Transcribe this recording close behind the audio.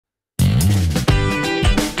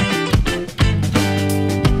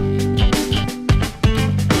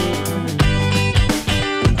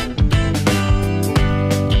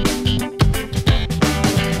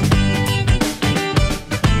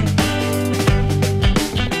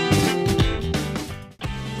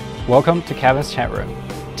Welcome to Kevin's chat room.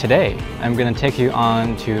 Today, I'm going to take you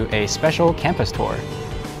on to a special campus tour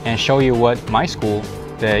and show you what my school,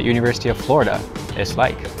 the University of Florida, is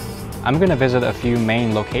like. I'm going to visit a few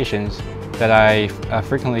main locations that I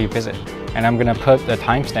frequently visit, and I'm going to put the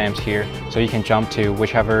timestamps here so you can jump to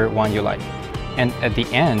whichever one you like. And at the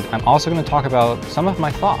end, I'm also going to talk about some of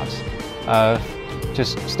my thoughts of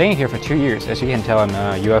just staying here for 2 years. As you can tell, I'm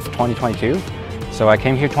UF 2022. So I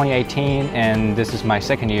came here 2018, and this is my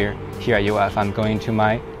second year here at UF. I'm going to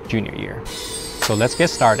my junior year. So let's get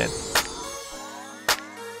started.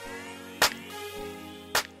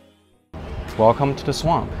 Welcome to the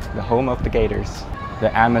Swamp, the home of the Gators.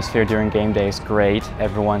 The atmosphere during game day is great.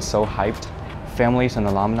 Everyone's so hyped. Families and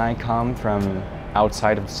alumni come from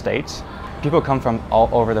outside of the states. People come from all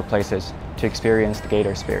over the places to experience the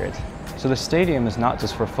Gator spirit. So the stadium is not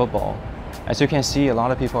just for football. As you can see, a lot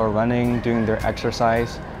of people are running, doing their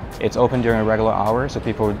exercise. It's open during regular hours, so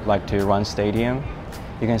people would like to run stadium.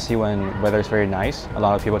 You can see when weather is very nice, a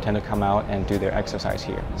lot of people tend to come out and do their exercise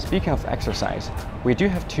here. Speaking of exercise, we do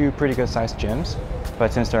have 2 pretty good sized gyms,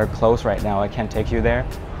 but since they're closed right now, I can't take you there,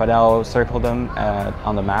 but I'll circle them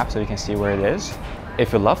on the map so you can see where it is.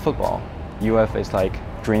 If you love football, UF is like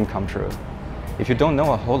dream come true. If you don't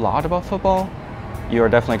know a whole lot about football, you're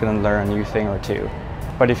definitely going to learn a new thing or two.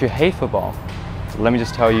 But if you hate football, let me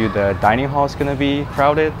just tell you, the dining hall is going to be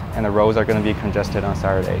crowded and the rows are going to be congested on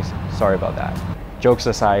Saturdays. Sorry about that. Jokes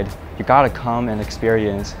aside, you got to come and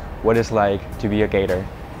experience what it's like to be a Gator.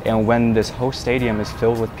 And when this whole stadium is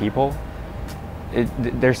filled with people,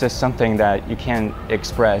 there's just something that you can't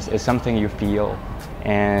express. It's something you feel.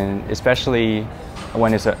 And especially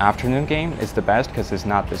when it's an afternoon game, it's the best because it's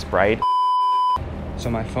not this bright. So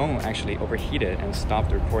my phone actually overheated and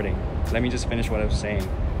stopped recording. Let me just finish what I was saying.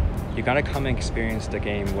 You gotta come and experience the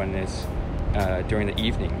game when it's during the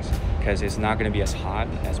evenings, because it's not gonna be as hot,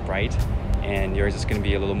 as bright, and you're just gonna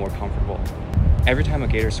be a little more comfortable. Every time a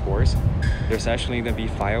Gator scores, there's actually gonna be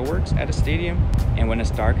fireworks at the stadium, and when it's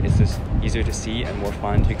dark, it's just easier to see and more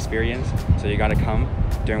fun to experience. So you gotta come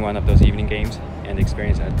during one of those evening games and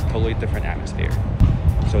experience a totally different atmosphere.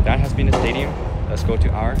 So that has been the stadium. Let's go to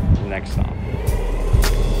our next stop.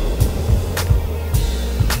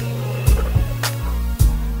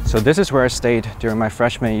 So this is where I stayed during my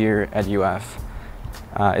freshman year at UF.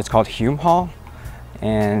 It's called Hume Hall,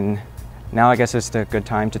 and now I guess it's the good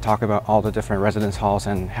time to talk about all the different residence halls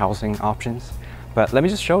and housing options. But let me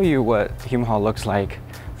just show you what Hume Hall looks like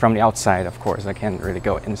from the outside. Of course, I can't really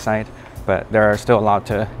go inside, but there are still a lot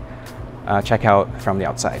to check out from the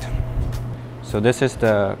outside. So this is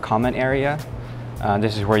the common area.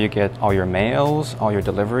 This is where you get all your mails, all your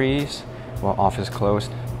deliveries. Well, office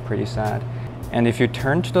closed, pretty sad. And if you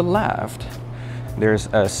turn to the left, there's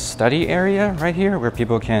a study area right here where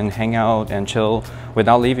people can hang out and chill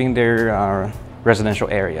without leaving their residential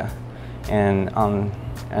area. And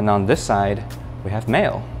on this side, we have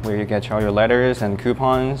mail, where you get all your letters and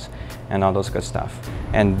coupons and all those good stuff.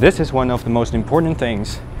 And this is one of the most important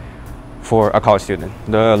things for a college student,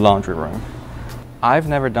 the laundry room. I've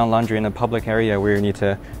never done laundry in a public area where you need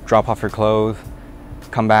to drop off your clothes,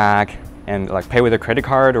 come back, and like pay with a credit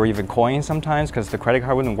card or even coins sometimes, because the credit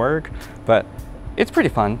card wouldn't work. But it's pretty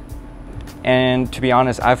fun. And to be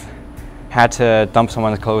honest, I've had to dump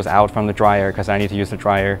someone's clothes out from the dryer because I need to use the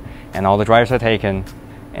dryer, and all the dryers are taken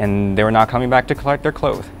and they were not coming back to collect their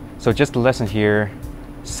clothes. So just a lesson here,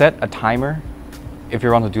 set a timer if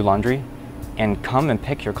you want to do laundry and come and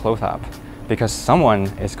pick your clothes up, because someone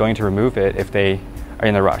is going to remove it if they are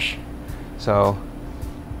in a rush. So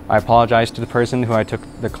I apologize to the person who I took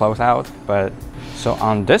the clothes out, but so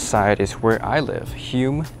on this side is where I live,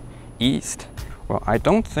 Hume East. Well, I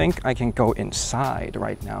don't think I can go inside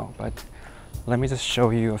right now, but let me just show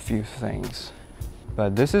you a few things.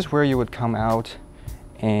 But this is where you would come out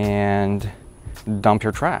and dump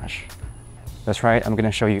your trash. That's right, I'm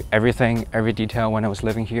gonna show you everything, every detail when I was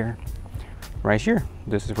living here. Right here,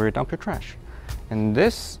 this is where you dump your trash. And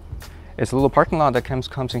this is a little parking lot that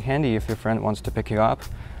comes in handy if your friend wants to pick you up.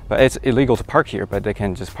 But it's illegal to park here, but they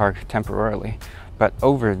can just park temporarily. But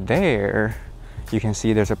over there, you can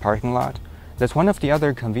see there's a parking lot. That's one of the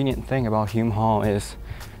other convenient thing about Hume Hall is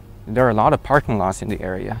there are a lot of parking lots in the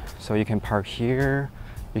area. So you can park here,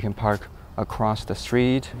 you can park across the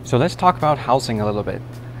street. So let's talk about housing a little bit.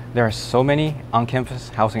 There are so many on-campus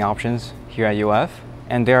housing options here at UF,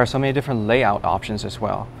 and there are so many different layout options as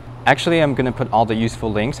well. Actually, I'm going to put all the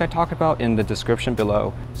useful links I talk about in the description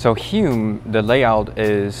below. So Hume, the layout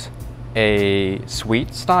is a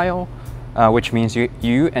suite style, which means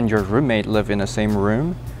you and your roommate live in the same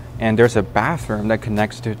room, and there's a bathroom that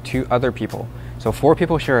connects to 2 other people. So 4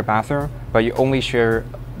 people share a bathroom, but you only share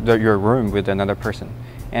your room with another person.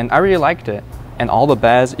 And I really liked it. And all the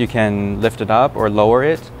beds, you can lift it up or lower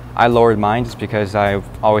it. I lowered mine just because I've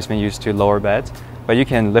always been used to lower beds. But you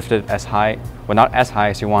can lift it as high, well, not as high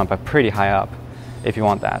as you want, but pretty high up if you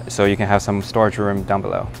want that. So you can have some storage room down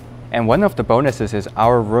below. And one of the bonuses is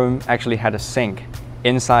our room actually had a sink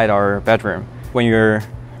inside our bedroom. When your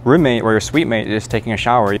roommate or your suite mate is taking a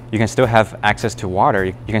shower, you can still have access to water.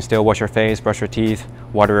 You can still wash your face, brush your teeth,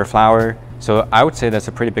 water your flower. So I would say that's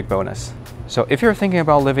a pretty big bonus. So if you're thinking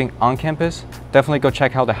about living on campus, definitely go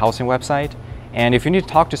check out the housing website. And if you need to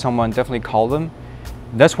talk to someone, definitely call them.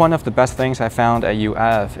 That's one of the best things I found at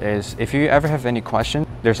UF is if you ever have any questions,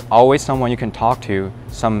 there's always someone you can talk to,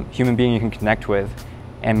 some human being you can connect with.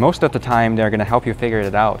 And most of the time, they're gonna help you figure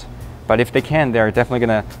it out. But if they can, they're definitely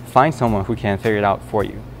gonna find someone who can figure it out for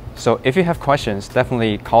you. So if you have questions,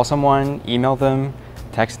 definitely call someone, email them,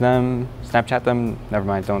 text them, Snapchat them. Never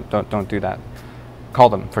mind, don't do that. Call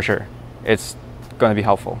them for sure. It's gonna be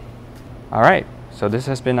helpful. All right, so this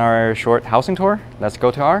has been our short housing tour. Let's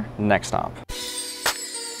go to our next stop.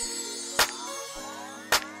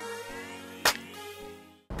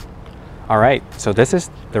 All right, so this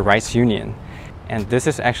is the Reitz Union. And this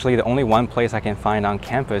is actually the only one place I can find on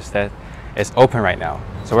campus that is open right now.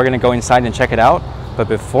 So we're gonna go inside and check it out. But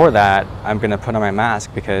before that, I'm gonna put on my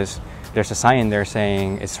mask because there's a sign in there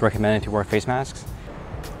saying it's recommended to wear face masks.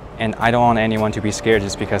 And I don't want anyone to be scared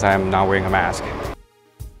just because I'm not wearing a mask.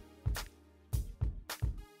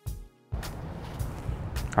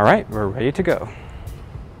 All right, we're ready to go.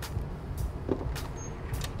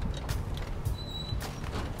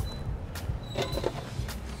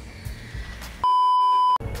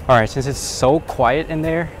 All right, since it's so quiet in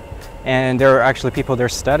there and there are actually people there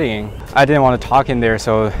studying, I didn't want to talk in there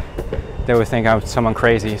so they would think I'm someone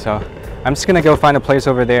crazy. So I'm just gonna go find a place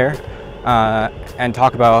over there and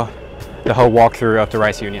talk about the whole walkthrough of the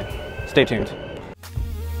Reitz Union. Stay tuned.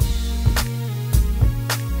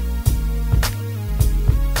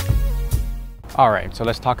 All right, so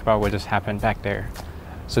let's talk about what just happened back there.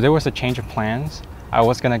 So there was a change of plans. I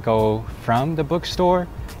was gonna go from the bookstore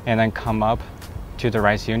and then come up to the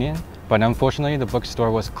Reitz Union, but unfortunately the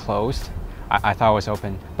bookstore was closed. I thought it was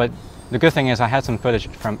open, but the good thing is I had some footage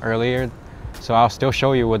from earlier, so I'll still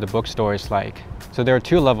show you what the bookstore is like. So there are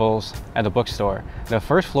two levels at the bookstore. The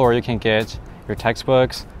first floor you can get your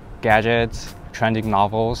textbooks, gadgets, trending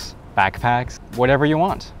novels, backpacks, whatever you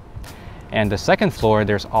want. And the second floor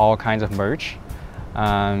there's all kinds of merch,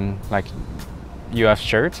 like UF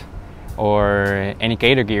shirt or any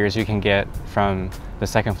Gator gears you can get from the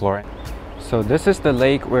second floor. So this is the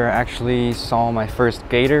lake where I actually saw my first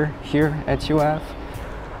gator here at UF.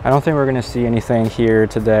 I don't think we're gonna see anything here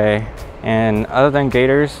today. And other than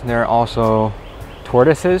gators, there are also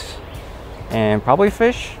tortoises and probably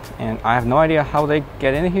fish. And I have no idea how they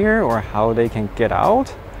get in here or how they can get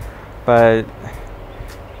out, but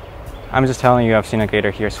I'm just telling you, I've seen a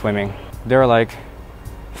gator here swimming. There are like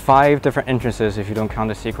 5 different entrances if you don't count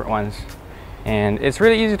the secret ones. And it's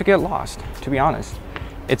really easy to get lost, to be honest.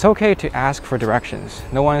 It's okay to ask for directions.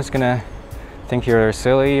 No one's gonna think you're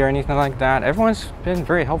silly or anything like that. Everyone's been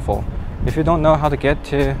very helpful. If you don't know how to get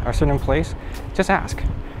to a certain place, just ask.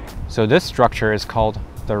 So this structure is called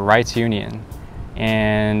the Reitz Union.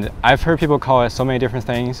 And I've heard people call it so many different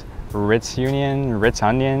things. Reitz Union, Reitz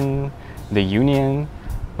Union, the Union,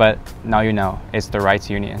 but now you know, it's the Reitz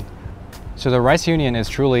Union. So the Reitz Union is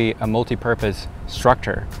truly a multi-purpose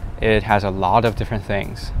structure. It has a lot of different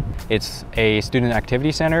things. It's a student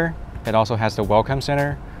activity center. It also has the welcome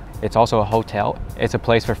center. It's also a hotel. It's a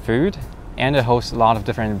place for food, and it hosts a lot of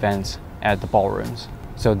different events at the ballrooms.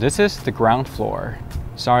 So this is the ground floor.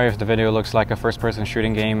 Sorry if the video looks like a first-person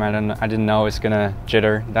shooting game. I didn't know it's gonna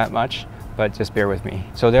jitter that much, but just bear with me.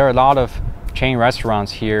 So there are a lot of chain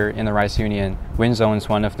restaurants here in the Reitz Union. Wind Zone is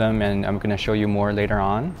one of them, and I'm gonna show you more later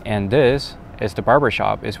on. And this is the barber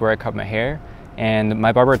shop. It's where I cut my hair. And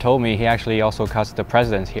my barber told me he actually also cuts the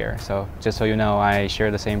presidents here. So just so you know, I share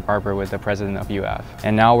the same barber with the president of UF.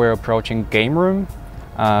 And now we're approaching game room.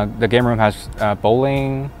 The game room has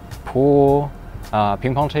bowling, pool,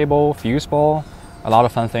 ping pong table, fuse ball, a lot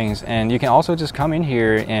of fun things. And you can also just come in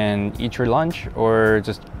here and eat your lunch or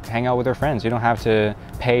just hang out with your friends. You don't have to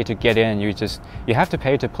pay to get in. You have to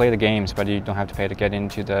pay to play the games, but you don't have to pay to get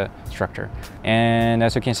into the structure. And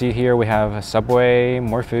as you can see here, we have a Subway,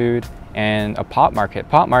 more food, and a Pop Market.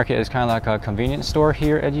 Pop Market is kind of like a convenience store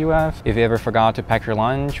here at UF. If you ever forgot to pack your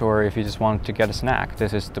lunch or if you just want to get a snack,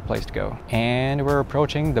 this is the place to go. And we're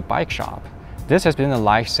approaching the bike shop. This has been a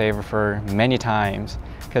lifesaver for many times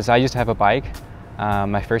because I used to have a bike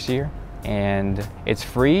my first year, and it's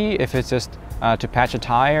free if it's just to patch a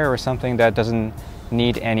tire or something that doesn't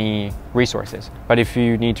need any resources. But if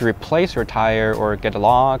you need to replace your tire or get a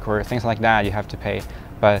lock or things like that, you have to pay.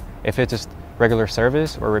 But if it's just regular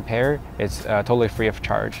service or repair, it's totally free of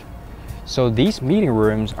charge. So these meeting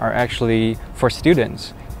rooms are actually for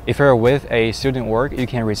students. If you're with a student org, you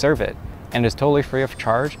can reserve it. And it's totally free of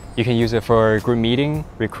charge. You can use it for group meeting,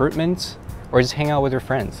 recruitment, or just hang out with your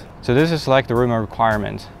friends. So this is like the room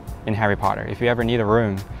requirement in Harry Potter. If you ever need a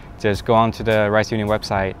room, just go onto the Reitz Union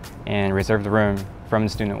website and reserve the room from the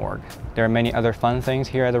student org. There are many other fun things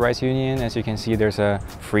here at the Reitz Union. As you can see, there's a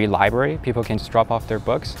free library. People can just drop off their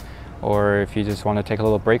books. Or if you just want to take a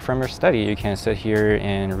little break from your study, you can sit here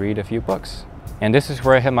and read a few books. And this is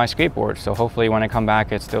where I hit my skateboard, so hopefully when I come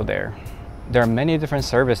back, it's still there. There are many different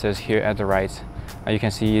services here at the Reitz. You can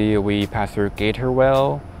see we pass through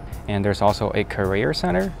Gatorwell, and there's also a career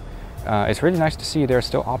center. It's really nice to see they're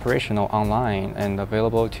still operational online and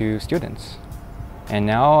available to students. And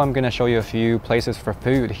now I'm going to show you a few places for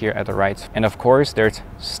food here at the Reitz. And of course, there's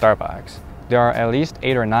Starbucks. There are at least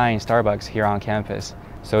 8 or 9 Starbucks here on campus.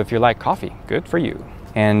 So if you like coffee, good for you.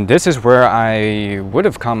 And this is where I would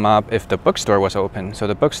have come up if the bookstore was open. So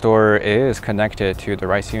the bookstore is connected to the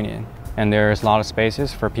Reitz Union. And there's a lot of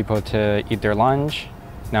spaces for people to eat their lunch.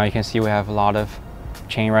 Now you can see we have a lot of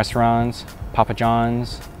chain restaurants, Papa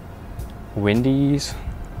John's, Wendy's.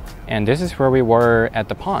 And this is where we were at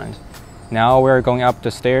the pond. Now we're going up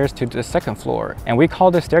the stairs to the 2nd floor. And we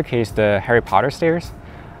call this staircase the Harry Potter stairs.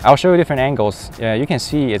 I'll show you different angles. You can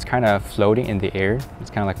see it's kind of floating in the air. It's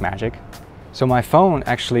kind of like magic. So my phone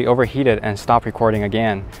actually overheated and stopped recording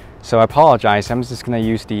again. So I apologize. I'm just going to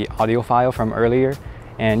use the audio file from earlier.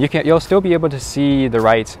 And you'll still be able to see the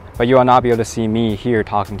Reitz, but you will not be able to see me here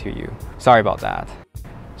talking to you. Sorry about that.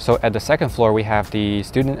 So at the 2nd floor, we have the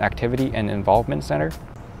Student Activity and Involvement Center.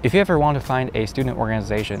 If you ever want to find a student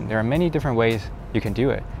organization, there are many different ways you can do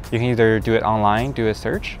it. You can either do it online, do a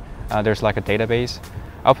search. There's like a database.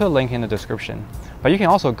 I'll put a link in the description. But you can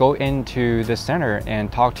also go into the center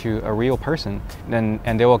and talk to a real person,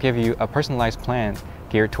 and they will give you a personalized plan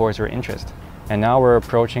geared towards your interest. And now we're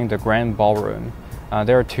approaching the Grand Ballroom.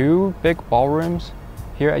 There are 2 big ballrooms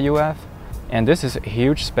here at UF, and this is a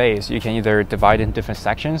huge space. You can either divide it in different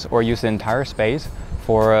sections or use the entire space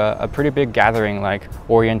for a pretty big gathering like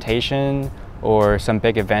orientation or some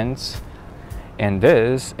big events. And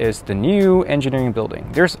this is the new engineering building.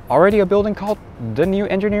 There's already a building called the new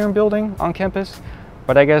engineering building on campus,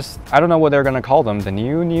 but I don't know what they're gonna call them, the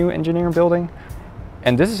new engineering building.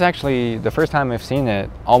 And this is actually the first time I've seen it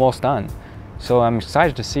almost done. So I'm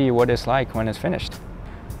excited to see what it's like when it's finished.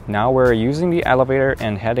 Now we're using the elevator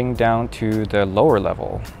and heading down to the lower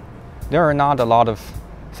level. There are not a lot of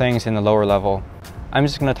things in the lower level. I'm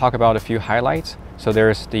just gonna talk about a few highlights. So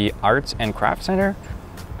there's the Arts and Crafts Center.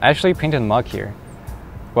 I actually painted a mug here.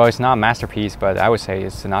 Well, it's not a masterpiece, but I would say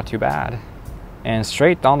it's not too bad. And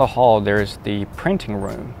straight down the hall, there's the printing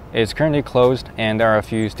room. It's currently closed, and there are a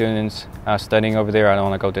few students studying over there. I don't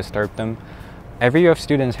want to go disturb them. Every UF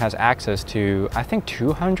student has access to, I think,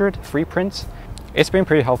 200 free prints. It's been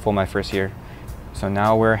pretty helpful my first year. So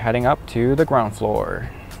now we're heading up to the ground floor.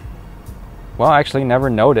 Well, I actually never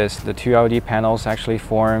noticed the 2 LED panels actually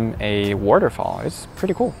form a waterfall. It's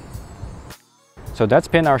pretty cool. So that's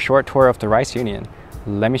been our short tour of the Reitz Union.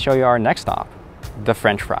 Let me show you our next stop, the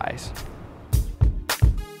French fries.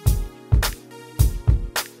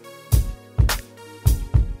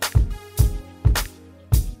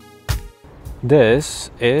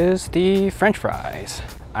 This is the French fries.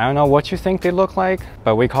 I don't know what you think they look like,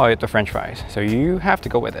 but we call it the French fries, so you have to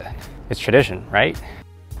go with it. It's tradition, right?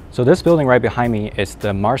 So this building right behind me is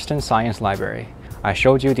the Marston Library. I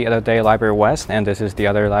showed you the other day Library West, and this is the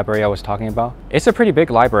other library I was talking about. It's a pretty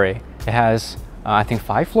big library. It has, I think,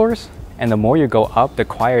 5 floors, and the more you go up, the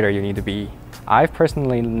quieter you need to be. I've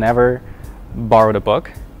personally never borrowed a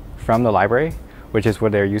book from the library, which is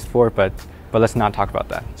what they're used for, but let's not talk about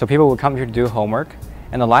that. So people will come here to do homework,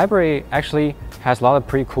 and the library actually has a lot of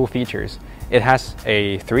pretty cool features. It has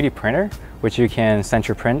a 3D printer, which you can send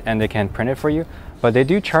your print and they can print it for you, but they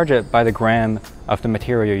do charge it by the gram of the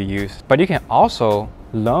material you use. But you can also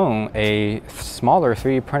loan a smaller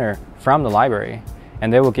 3D printer from the library,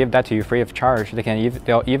 and they will give that to you free of charge.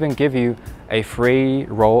 They'll even give you a free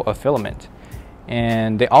roll of filament.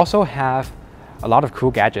 And they also have a lot of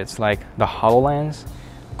cool gadgets like the HoloLens,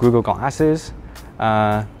 Google Glasses.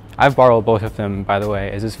 I've borrowed both of them, by the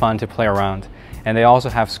way. It's just fun to play around. And they also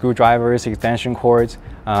have screwdrivers, extension cords,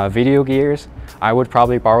 video gears. I would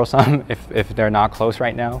probably borrow some if they're not closed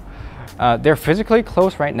right now. They're physically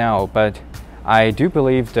closed right now, but I do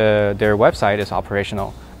believe their website is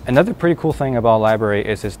operational. Another pretty cool thing about a library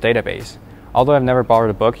is its database. Although I've never borrowed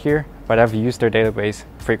a book here, but I've used their database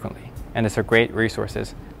frequently, and it's a great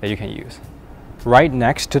resources that you can use. Right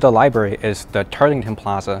next to the library is the Turlington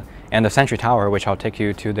Plaza and the Century Tower, which I'll take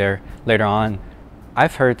you to there later on.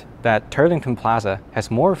 I've heard that Turlington Plaza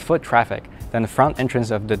has more foot traffic than the front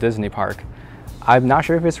entrance of the Disney park. I'm not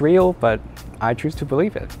sure if it's real, but I choose to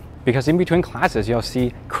believe it. Because in between classes, you'll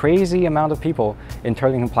see crazy amount of people in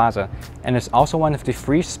Turlington Plaza, and it's also one of the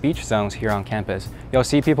free speech zones here on campus. You'll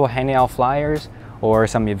see people handing out flyers or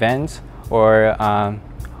some events, or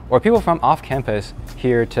people from off campus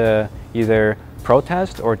here to either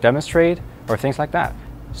protest or demonstrate or things like that.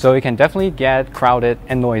 So it can definitely get crowded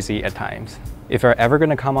and noisy at times. If you're ever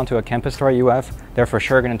going to come onto a campus tour at UF, they're for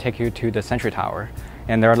sure going to take you to the Century Tower.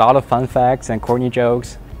 And there are a lot of fun facts and corny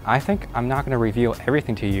jokes. I think I'm not going to reveal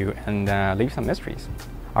everything to you and leave some mysteries.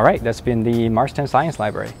 All right, that's been the Marston Science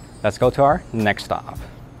Library. Let's go to our next stop.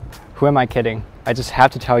 Who am I kidding? I just have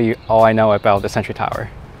to tell you all I know about the Century Tower.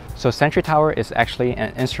 So Century Tower is actually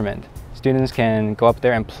an instrument. Students can go up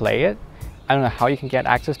there and play it. I don't know how you can get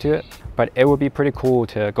access to it, but it would be pretty cool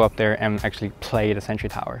to go up there and actually play the Century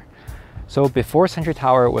Tower. So before Century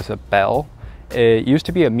Tower was a bell, it used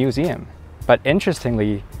to be a museum. But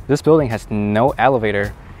interestingly, this building has no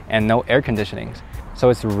elevator and no air conditioning. So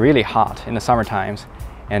it's really hot in the summer times,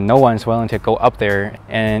 and no one's willing to go up there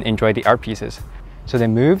and enjoy the art pieces. So they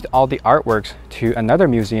moved all the artworks to another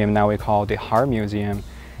museum now we call the Hart Museum,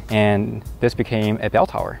 and this became a bell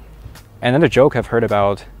tower. Another joke I've heard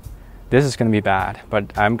about, this is going to be bad,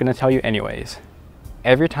 but I'm going to tell you anyways.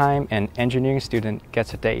 Every time an engineering student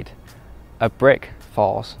gets a date, a brick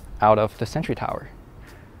falls out of the Century Tower.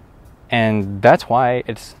 And that's why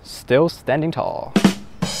it's still standing tall.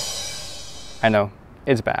 I know,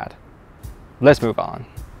 it's bad. Let's move on.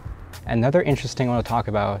 Another interesting one to talk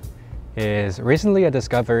about is recently I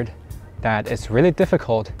discovered that it's really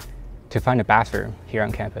difficult to find a bathroom here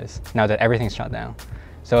on campus now that everything's shut down.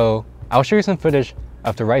 So I'll show you some footage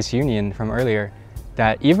of the Reitz Union from earlier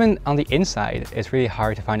that even on the inside, it's really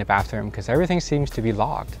hard to find a bathroom because everything seems to be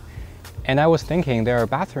locked. And I was thinking there are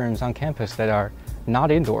bathrooms on campus that are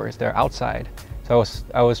not indoors, they're outside. So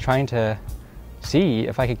I was trying to see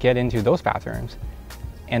if I could get into those bathrooms.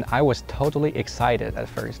 And I was totally excited at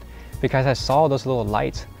first because I saw those little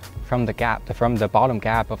lights from the bottom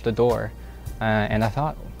gap of the door. And I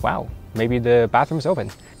thought, wow, maybe the bathroom's open.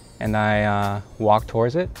 And I walked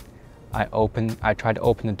towards it. I tried to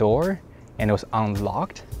open the door and it was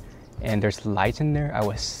unlocked and there's lights in there. I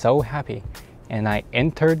was so happy. And I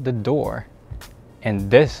entered the door and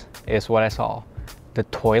this is what I saw. The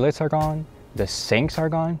toilets are gone, the sinks are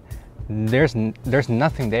gone. There's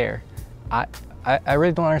nothing there. I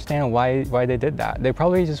really don't understand why they did that. They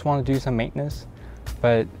probably just want to do some maintenance,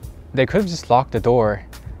 but they could have just locked the door.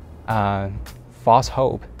 False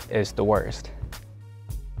hope is the worst.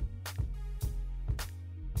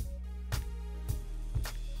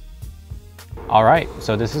 Alright,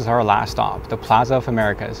 so this is our last stop, the Plaza of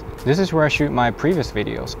Americas. This is where I shoot my previous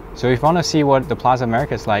videos. So if you want to see what the Plaza of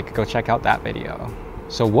Americas is like, go check out that video.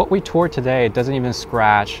 So what we toured today doesn't even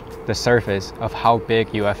scratch the surface of how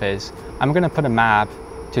big UF is. I'm going to put a map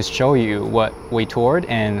to show you what we toured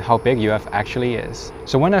and how big UF actually is.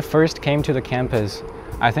 So when I first came to the campus,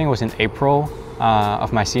 I think it was in April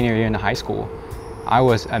of my senior year in high school, I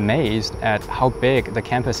was amazed at how big the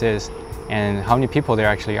campus is and how many people there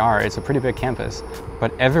actually are. It's a pretty big campus,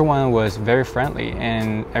 but everyone was very friendly,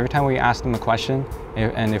 and every time we asked them a question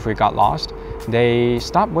and if we got lost, they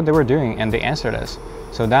stopped what they were doing and they answered us.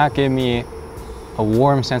 So that gave me a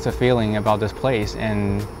warm sense of feeling about this place,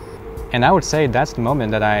 and I would say that's the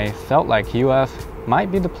moment that I felt like UF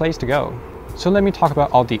might be the place to go. So let me talk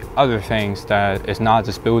about all the other things that is not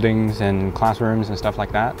just buildings and classrooms and stuff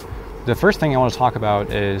like that. The first thing I want to talk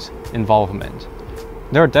about is involvement.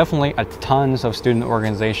 There are definitely tons of student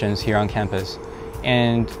organizations here on campus,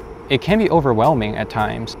 and it can be overwhelming at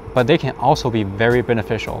times, but they can also be very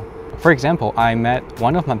beneficial. For example, I met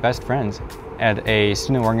one of my best friends at a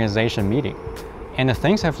student organization meeting, and the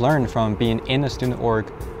things I've learned from being in a student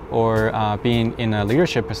org or being in a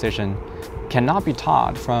leadership position cannot be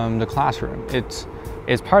taught from the classroom.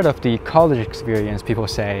 It's part of the college experience, people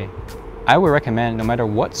say. I would recommend, no matter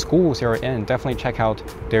what schools you're in, definitely check out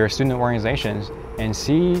their student organizations and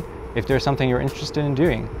see if there's something you're interested in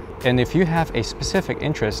doing. And if you have a specific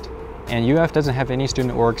interest and UF doesn't have any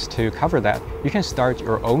student orgs to cover that, you can start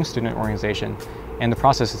your own student organization. And the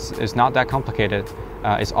process is not that complicated.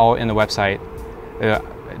 It's all in the website.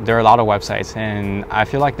 There are a lot of websites, and I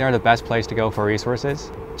feel like they're the best place to go for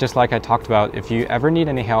resources. Just like I talked about, if you ever need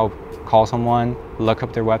any help, call someone, look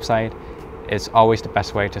up their website. It's always the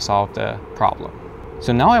best way to solve the problem.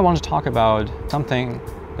 So now I want to talk about something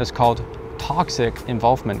that's called toxic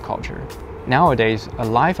involvement culture. Nowadays, a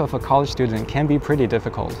life of a college student can be pretty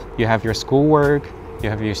difficult. You have your schoolwork, you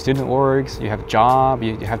have your student works, you have a job,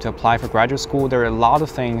 you have to apply for graduate school. There are a lot of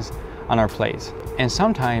things on our plates. And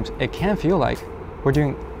sometimes it can feel like we're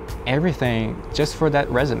doing everything just for that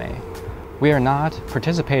resume. We are not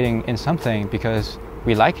participating in something because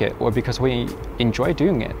we like it or because we enjoy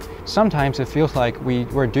doing it. Sometimes it feels like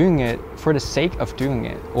we're doing it for the sake of doing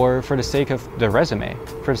it, or for the sake of the resume,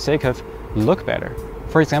 for the sake of look better.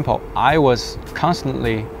 For example, I was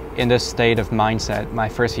constantly in this state of mindset my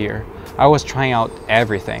first year. I was trying out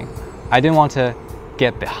everything. I didn't want to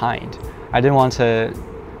get behind. I didn't want to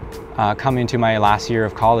come into my last year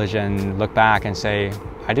of college and look back and say,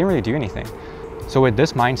 I didn't really do anything. So with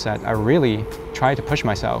this mindset, I really try to push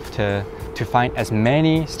myself to find as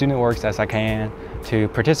many student works as I can, to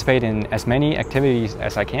participate in as many activities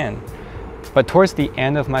as I can. But towards the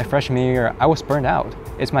end of my freshman year, I was burned out.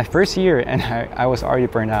 It's my first year and I was already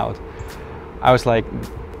burned out. I was like,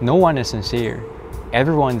 no one is sincere.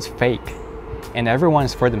 Everyone's fake and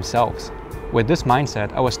everyone's for themselves. With this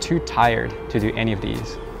mindset, I was too tired to do any of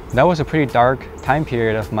these. That was a pretty dark time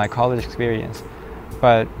period of my college experience.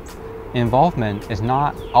 But involvement is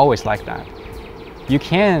not always like that. You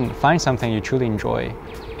can find something you truly enjoy,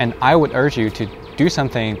 and I would urge you to do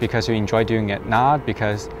something because you enjoy doing it,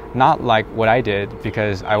 not like what I did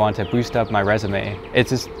because I want to boost up my resume.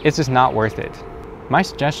 It's just not worth it. My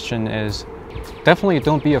suggestion is definitely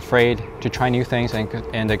don't be afraid to try new things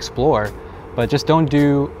and explore, but just don't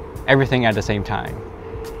do everything at the same time.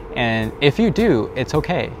 And if you do, it's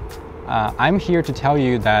okay. I'm here to tell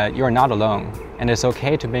you that you're not alone, and it's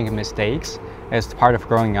okay to make mistakes. It's part of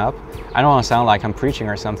growing up. I don't want to sound like I'm preaching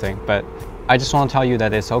or something, but I just want to tell you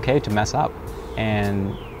that it's okay to mess up,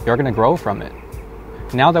 and you're going to grow from it.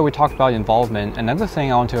 Now that we talked about involvement, another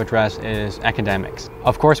thing I want to address is academics.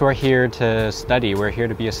 Of course, we're here to study. We're here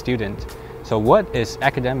to be a student. So what is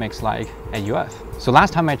academics like at UF? So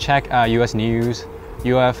last time I checked US News,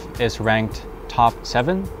 UF is ranked top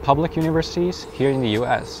 7 public universities here in the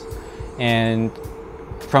US. And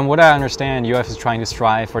from what I understand, UF is trying to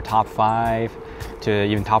strive for top 5 to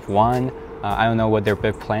even top 1. I don't know what their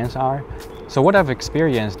big plans are. So what I've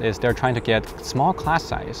experienced is they're trying to get small class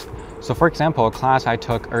size. So for example, a class I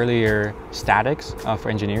took earlier, statics for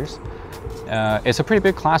engineers. It's a pretty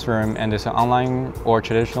big classroom, and it's an online or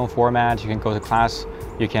traditional format. You can go to class,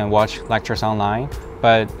 you can watch lectures online,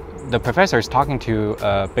 but the professor is talking to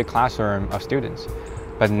a big classroom of students.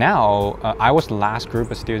 But now, I was the last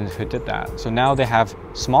group of students who did that. So now they have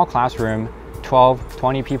small classroom, 12,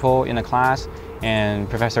 20 people in a class, and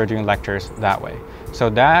professor doing lectures that way. So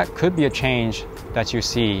that could be a change that you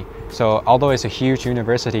see. So although it's a huge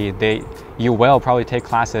university, you will probably take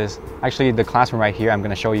classes. Actually, the classroom right here I'm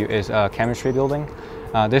going to show you is a chemistry building.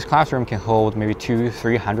 This classroom can hold maybe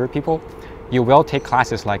 200-300 people. You will take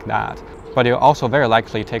classes like that. But you'll also very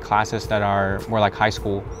likely take classes that are more like high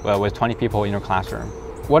school with 20 people in your classroom.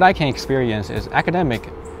 What I can experience is academic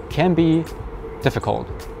can be difficult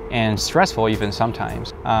and stressful even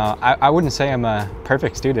sometimes. I wouldn't say I'm a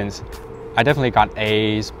perfect student. I definitely got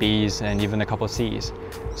A's, B's, and even a couple of C's.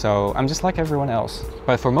 So I'm just like everyone else.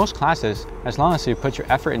 But for most classes, as long as you put your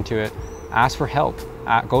effort into it, ask for help,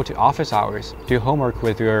 go to office hours, do homework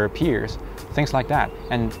with your peers, things like that.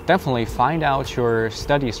 And definitely find out your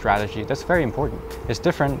study strategy. That's very important. It's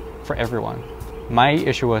different for everyone. My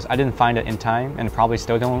issue was I didn't find it in time, and probably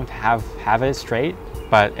still don't have it straight,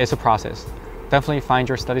 but it's a process. Definitely find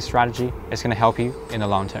your study strategy. It's going to help you in the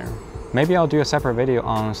long term. Maybe I'll do a separate video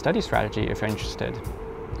on study strategy if you're interested.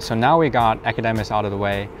 So now we got academics out of the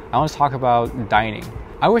way, I want to talk about dining.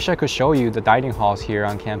 I wish I could show you the dining halls here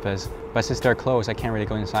on campus, but since they're closed, I can't really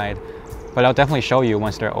go inside. But I'll definitely show you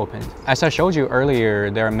once they're opened. As I showed you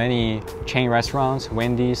earlier, there are many chain restaurants,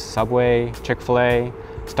 Wendy's, Subway, Chick-fil-A,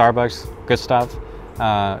 Starbucks, good stuff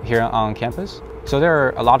here on campus. So there are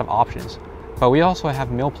a lot of options. But we also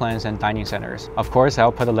have meal plans and dining centers. Of course,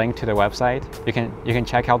 I'll put a link to the website. You can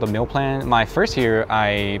check out the meal plan. My first year,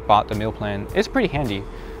 I bought the meal plan. It's pretty handy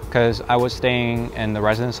because I was staying in the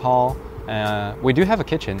residence hall. We do have a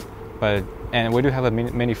kitchen, and we do have a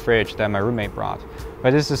mini fridge that my roommate brought.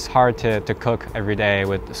 But this is hard to cook every day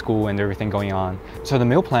with the school and everything going on. So the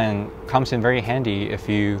meal plan comes in very handy if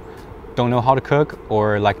you don't know how to cook,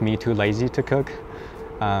 or like me, too lazy to cook.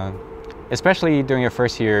 Especially during your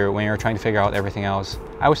first year when you're trying to figure out everything else,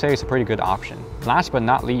 I would say it's a pretty good option. Last but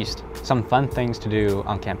not least, some fun things to do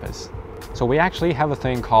on campus. So we actually have a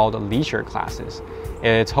thing called leisure classes.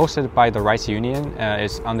 It's hosted by the Reitz Union.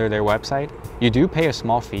 It's under their website. You do pay a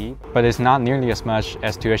small fee, but it's not nearly as much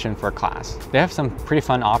as tuition for a class. They have some pretty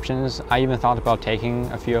fun options. I even thought about taking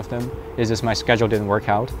a few of them. It's just my schedule didn't work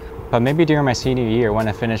out. But maybe during my senior year, when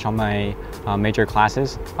I finish all my major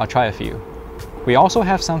classes, I'll try a few. We also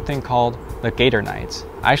have something called the Gator Nights.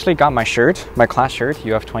 I actually got my shirt, my class shirt,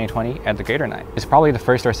 UF 2020, at the Gator Night. It's probably the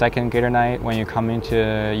first or second Gator Night when you come into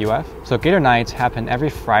UF. So Gator Nights happen every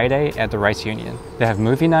Friday at the Reitz Union. They have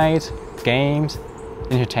movie nights, games,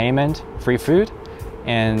 entertainment, free food,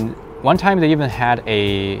 and one time they even had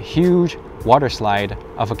a huge water slide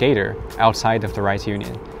of a gator outside of the Reitz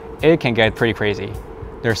Union. It can get pretty crazy.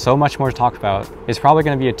 There's so much more to talk about. It's probably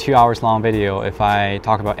going to be a 2 hours long video if I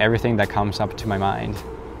talk about everything that comes up to my mind.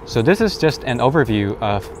 So this is just an overview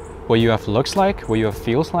of what UF looks like, what UF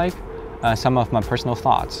feels like, some of my personal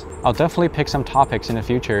thoughts. I'll definitely pick some topics in the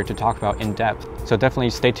future to talk about in depth, so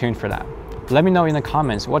definitely stay tuned for that. Let me know in the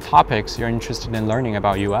comments what topics you're interested in learning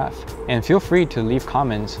about UF, and feel free to leave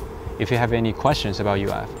comments if you have any questions about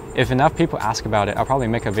UF. If enough people ask about it, I'll probably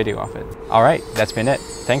make a video of it. Alright, that's been it.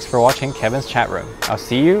 Thanks for watching Kevin's Chat Room. I'll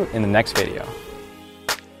see you in the next video.